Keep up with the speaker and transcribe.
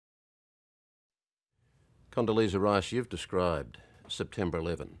Condoleezza Rice, you've described September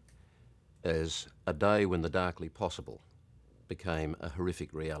 11 as a day when the darkly possible became a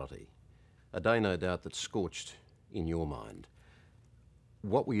horrific reality. A day, no doubt, that scorched in your mind.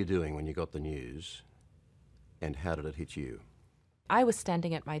 What were you doing when you got the news, and how did it hit you? I was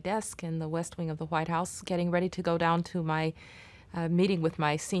standing at my desk in the West Wing of the White House, getting ready to go down to my meeting with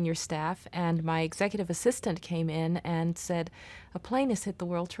my senior staff, and my executive assistant came in and said, "A plane has hit the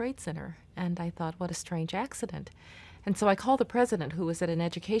World Trade Center." And I thought, what a strange accident. And so I called the president, who was at an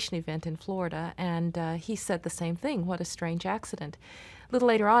education event in Florida, and he said the same thing, what a strange accident. A little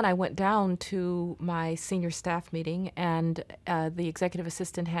later on, I went down to my senior staff meeting, and the executive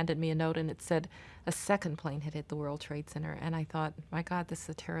assistant handed me a note, and it said a second plane had hit the World Trade Center. And I thought, my God, this is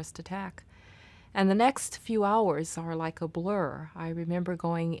a terrorist attack. And the next few hours are like a blur. I remember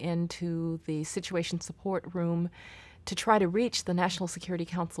going into the situation support room to try to reach the National Security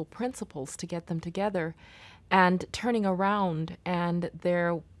Council principals to get them together, and turning around, and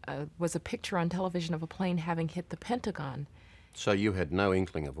there was a picture on television of a plane having hit the Pentagon. So you had no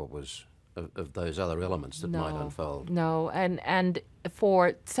inkling of what was of those other elements that might unfold? No, and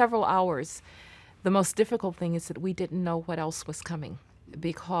for several hours, the most difficult thing is that we didn't know what else was coming,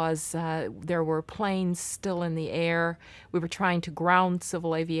 because there were planes still in the air. We were trying to ground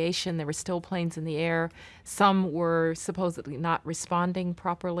civil aviation. There were still planes in the air. Some were supposedly not responding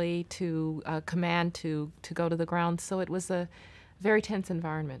properly to command to go to the ground. So it was a very tense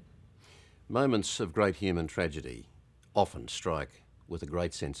environment. Moments of great human tragedy often strike with a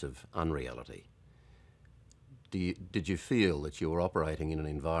great sense of unreality. Did you feel that you were operating in an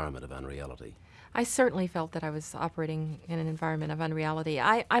environment of unreality? I certainly felt that I was operating in an environment of unreality.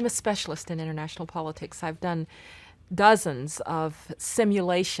 I'm a specialist in international politics. I've done dozens of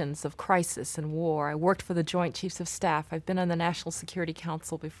simulations of crisis and war. I worked for the Joint Chiefs of Staff. I've been on the National Security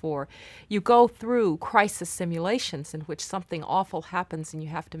Council before. You go through crisis simulations in which something awful happens and you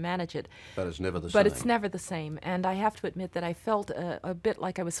have to manage it. But it's never the same. But it's never the same. And I have to admit that I felt a bit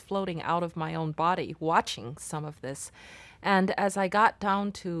like I was floating out of my own body watching some of this. And as I got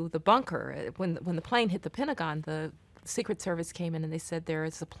down to the bunker, when the plane hit the Pentagon, the Secret Service came in and they said, there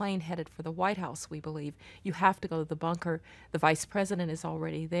is a plane headed for the White House, we believe. You have to go to the bunker. The vice president is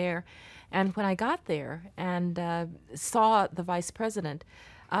already there. And when I got there and saw the vice president,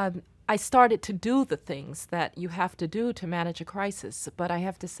 I started to do the things that you have to do to manage a crisis. But I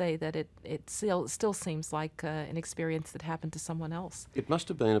have to say that it still seems like an experience that happened to someone else. It must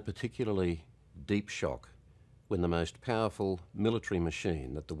have been a particularly deep shock when the most powerful military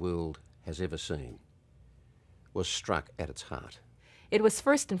machine that the world has ever seen was struck at its heart. It was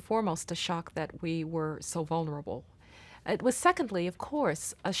first and foremost a shock that we were so vulnerable. It was secondly, of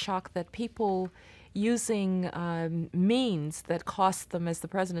course, a shock that people using means that cost them, as the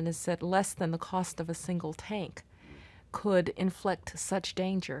president has said, less than the cost of a single tank could inflict such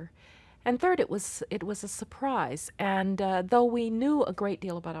danger. And third, it was a surprise. And though we knew a great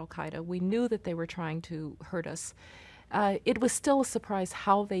deal about Al-Qaeda, we knew that they were trying to hurt us, it was still a surprise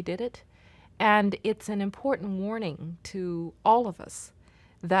how they did it. And it's an important warning to all of us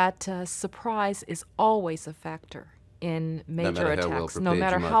that surprise is always a factor in major attacks, no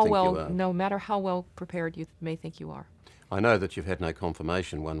matter how well prepared you may think you are. I know that you've had no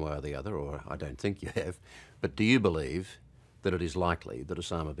confirmation one way or the other, or I don't think you have, but do you believe that it is likely that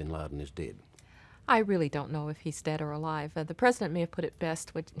Osama bin Laden is dead? I really don't know if he's dead or alive. The president may have put it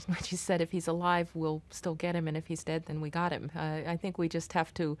best when he said if he's alive, we'll still get him, and if he's dead, then we got him. I think we just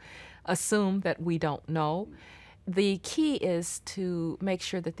have to assume that we don't know. The key is to make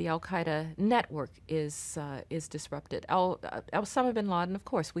sure that the Al-Qaeda network is disrupted. Osama bin Laden, of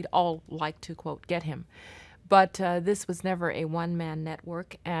course, we'd all like to, quote, get him. But this was never a one-man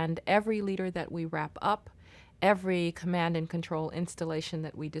network, and every leader that we wrap up, every command and control installation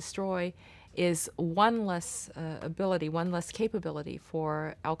that we destroy is one less ability, one less capability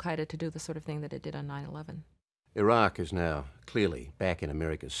for Al-Qaeda to do the sort of thing that it did on 9/11. Iraq is now clearly back in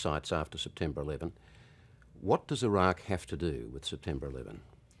America's sights after September 11. What does Iraq have to do with September 11?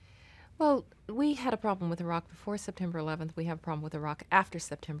 Well, we had a problem with Iraq before September 11th. We have a problem with Iraq after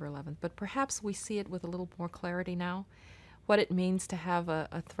September 11th. But perhaps we see it with a little more clarity now. What it means to have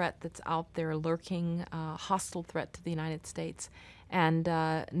a threat that's out there lurking, a hostile threat to the United States, and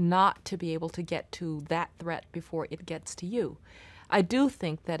not to be able to get to that threat before it gets to you. I do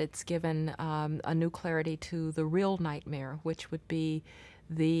think that it's given a new clarity to the real nightmare, which would be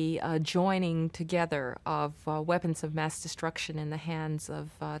the joining together of weapons of mass destruction in the hands of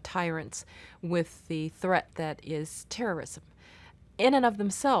tyrants with the threat that is terrorism. in and of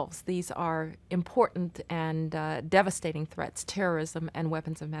themselves, these are important and devastating threats, terrorism and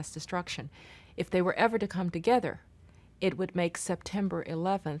weapons of mass destruction. If they were ever to come together, it would make September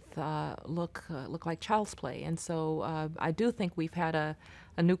 11th look like child's play. And so I do think we've had a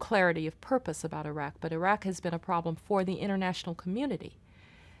new clarity of purpose about Iraq, but Iraq has been a problem for the international community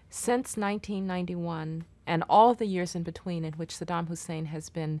since 1991 and all of the years in between in which Saddam Hussein has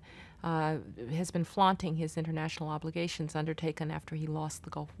been flaunting his international obligations undertaken after he lost the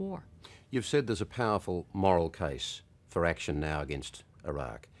Gulf War. You've said there's a powerful moral case for action now against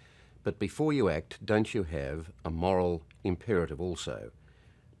Iraq. But before you act, don't you have a moral imperative also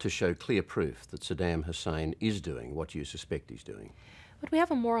to show clear proof that Saddam Hussein is doing what you suspect he's doing? What we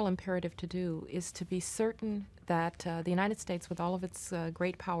have a moral imperative to do is to be certain that the United States, with all of its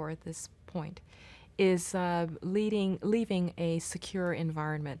great power at this point, is leaving a secure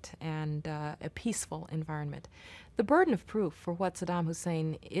environment and a peaceful environment. The burden of proof for what Saddam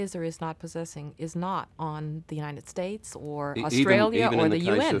Hussein is or is not possessing is not on the United States or Australia even or in the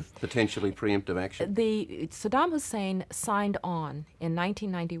UN. case of potentially preemptive action? Saddam Hussein signed on in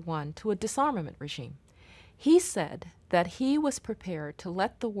 1991 to a disarmament regime. He said that he was prepared to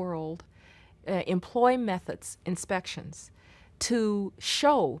let the world employ methods, inspections, to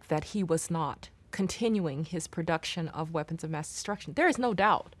show that he was not continuing his production of weapons of mass destruction. There is no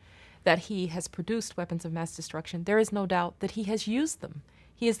doubt that he has produced weapons of mass destruction. There is no doubt that he has used them.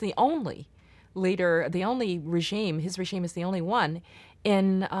 He is the only leader, the only regime, his regime is the only one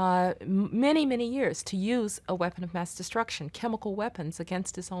in many, many years to use a weapon of mass destruction, chemical weapons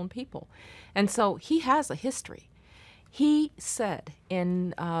against his own people. And so he has a history. He said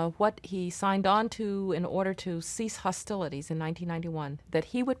in what he signed on to in order to cease hostilities in 1991 that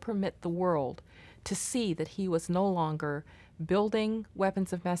he would permit the world to see that he was no longer building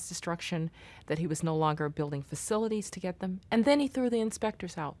weapons of mass destruction, that he was no longer building facilities to get them, and then he threw the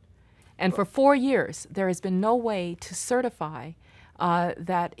inspectors out. And for 4 years, there has been no way to certify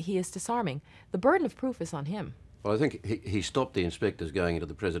that he is disarming. The burden of proof is on him. Well, I think he stopped the inspectors going into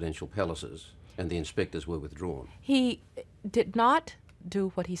the presidential palaces, and the inspectors were withdrawn. He did not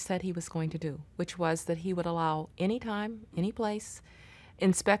do what he said he was going to do, which was that he would allow any time, any place,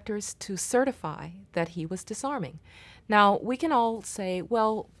 inspectors to certify that he was disarming. Now, we can all say,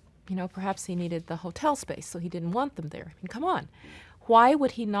 well, you know, perhaps he needed the hotel space, so he didn't want them there. I mean, come on. Why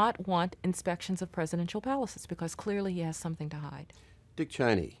would he not want inspections of presidential palaces? Because clearly he has something to hide. Dick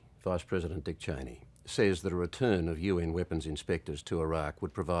Cheney, Vice President Dick Cheney, says that a return of UN weapons inspectors to Iraq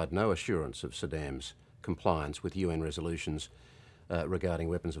would provide no assurance of Saddam's compliance with UN resolutions regarding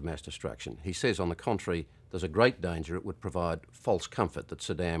weapons of mass destruction. He says, on the contrary, there's a great danger it would provide false comfort that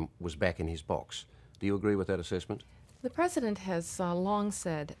Saddam was back in his box. Do you agree with that assessment? The President has long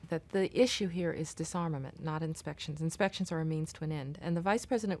said that the issue here is disarmament, not inspections. Inspections are a means to an end. And the Vice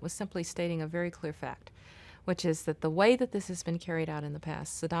President was simply stating a very clear fact, which is that the way that this has been carried out in the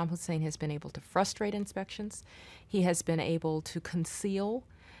past, Saddam Hussein has been able to frustrate inspections. He has been able to conceal.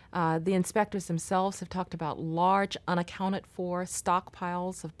 The inspectors themselves have talked about large, unaccounted for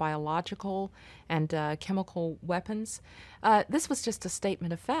stockpiles of biological and chemical weapons. This was just a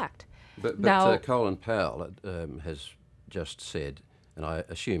statement of fact. But now, Colin Powell has just said, and I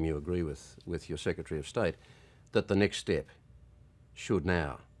assume you agree with your Secretary of State, that the next step should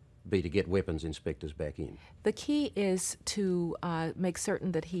now be to get weapons inspectors back in. The key is to make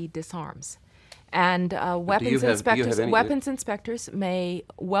certain that he disarms. And weapons inspectors may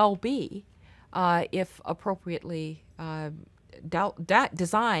well be, if appropriately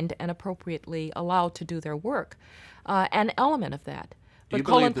designed and appropriately allowed to do their work, an element of that. Do you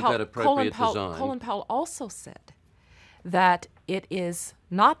believe that appropriate design? Colin Powell also said that it is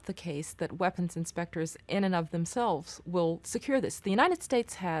not the case that weapons inspectors in and of themselves will secure this. The United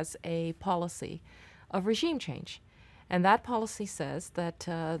States has a policy of regime change. And that policy says that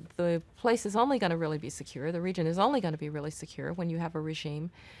the place is only going to really be secure, the region is only going to be really secure when you have a regime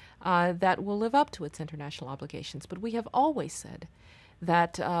that will live up to its international obligations. But we have always said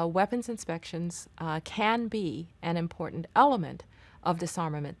that weapons inspections can be an important element of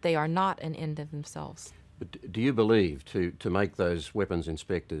disarmament. They are not an end in themselves. But do you believe, to make those weapons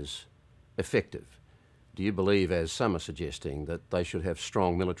inspectors effective, do you believe, as some are suggesting, that they should have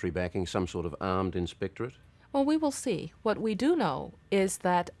strong military backing, some sort of armed inspectorate? Well, we will see. What we do know is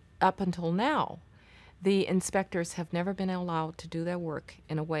that up until now, the inspectors have never been allowed to do their work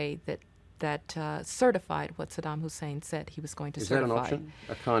in a way that certified what Saddam Hussein said he was going to certify. Is that an option,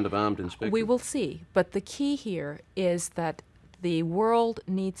 a kind of armed inspectorate? We will see. But the key here is that the world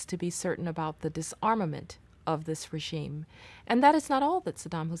needs to be certain about the disarmament of this regime. And that is not all that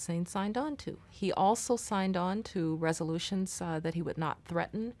Saddam Hussein signed on to. He also signed on to resolutions that he would not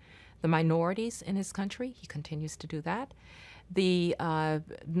threaten the minorities in his country. He continues to do that. The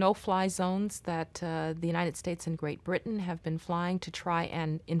no-fly zones that the United States and Great Britain have been flying to try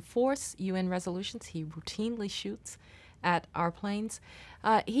and enforce UN resolutions, he routinely shoots at our planes.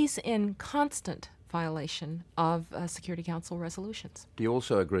 He's in constant violation of Security Council resolutions. Do you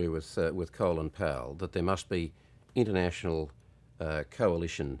also agree with Cole and Powell that there must be international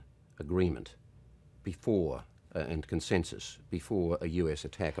coalition agreement before and consensus before a U.S.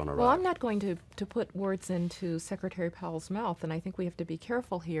 attack on Iraq? Well, I'm not going to put words into Secretary Powell's mouth, and I think we have to be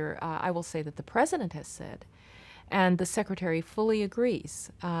careful here. I will say that the President has said, and the Secretary fully agrees,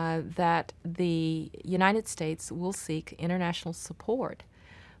 that the United States will seek international support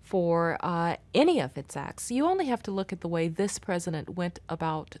for any of its acts. You only have to look at the way this president went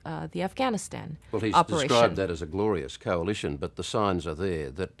about the Afghanistan operation. Well, he's described that as a glorious coalition, but the signs are there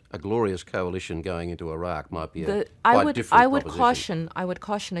that a glorious coalition going into Iraq might be a quite different proposition. I would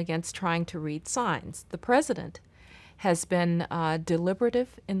caution against trying to read signs. The president has been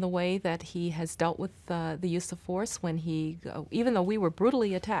deliberative in the way that he has dealt with the use of force when he, even though we were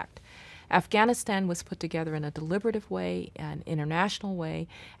brutally attacked, Afghanistan was put together in a deliberative way, an international way,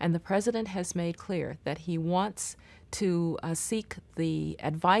 and the president has made clear that he wants to seek the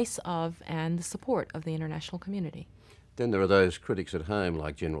advice of and the support of the international community. Then there are those critics at home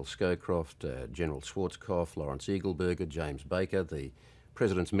like General Scowcroft, General Schwarzkopf, Lawrence Eagleburger, James Baker, the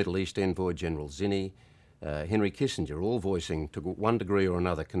President's Middle East envoy, General Zinni, Henry Kissinger, all voicing to one degree or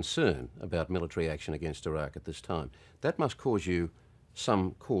another concern about military action against Iraq at this time. That must cause you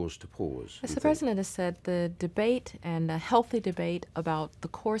some cause to pause. As the President has said, the debate and a healthy debate about the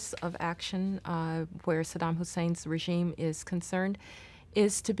course of action where Saddam Hussein's regime is concerned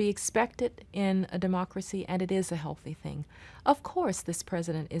is to be expected in a democracy, and it is a healthy thing. Of course, this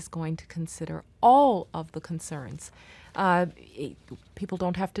President is going to consider all of the concerns. People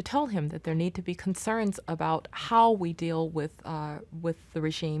don't have to tell him that there need to be concerns about how we deal with the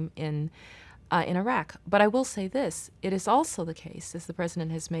regime in Iraq. But I will say this, it is also the case, as the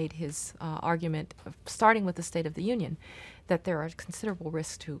President has made his argument, starting with the State of the Union, that there are considerable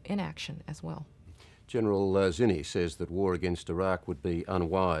risks to inaction as well. General Zinni says that war against Iraq would be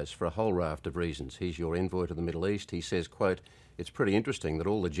unwise for a whole raft of reasons. He's your envoy to the Middle East. He says, quote, "It's pretty interesting that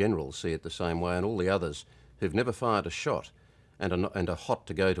all the generals see it the same way and all the others who've never fired a shot and are hot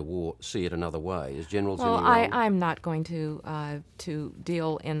to go to war see it another way." Is General Zinni wrong? Well, I'm not going to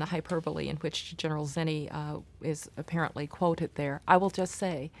deal in the hyperbole in which General Zinni is apparently quoted there. I will just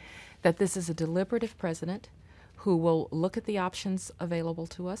say that this is a deliberative president who will look at the options available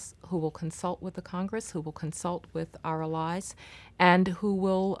to us, who will consult with the Congress, who will consult with our allies, and who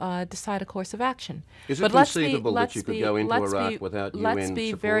will decide a course of action. Is it conceivable that you could go into Iraq without UN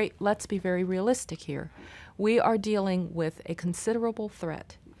support? Let's be very realistic here. We are dealing with a considerable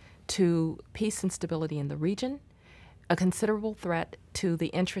threat to peace and stability in the region, a considerable threat to the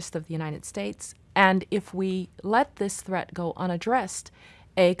interest of the United States, and if we let this threat go unaddressed,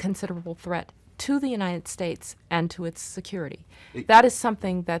 a considerable threat to the United States and to its security. That is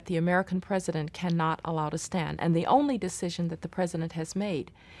something that the American president cannot allow to stand. And the only decision that the president has made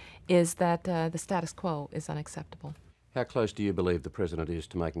is that the status quo is unacceptable. How close do you believe the president is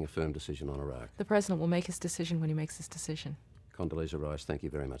to making a firm decision on Iraq? The president will make his decision when he makes his decision. Condoleezza Rice, thank you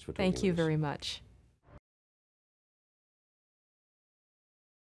very much for talking with us. Thank you very much.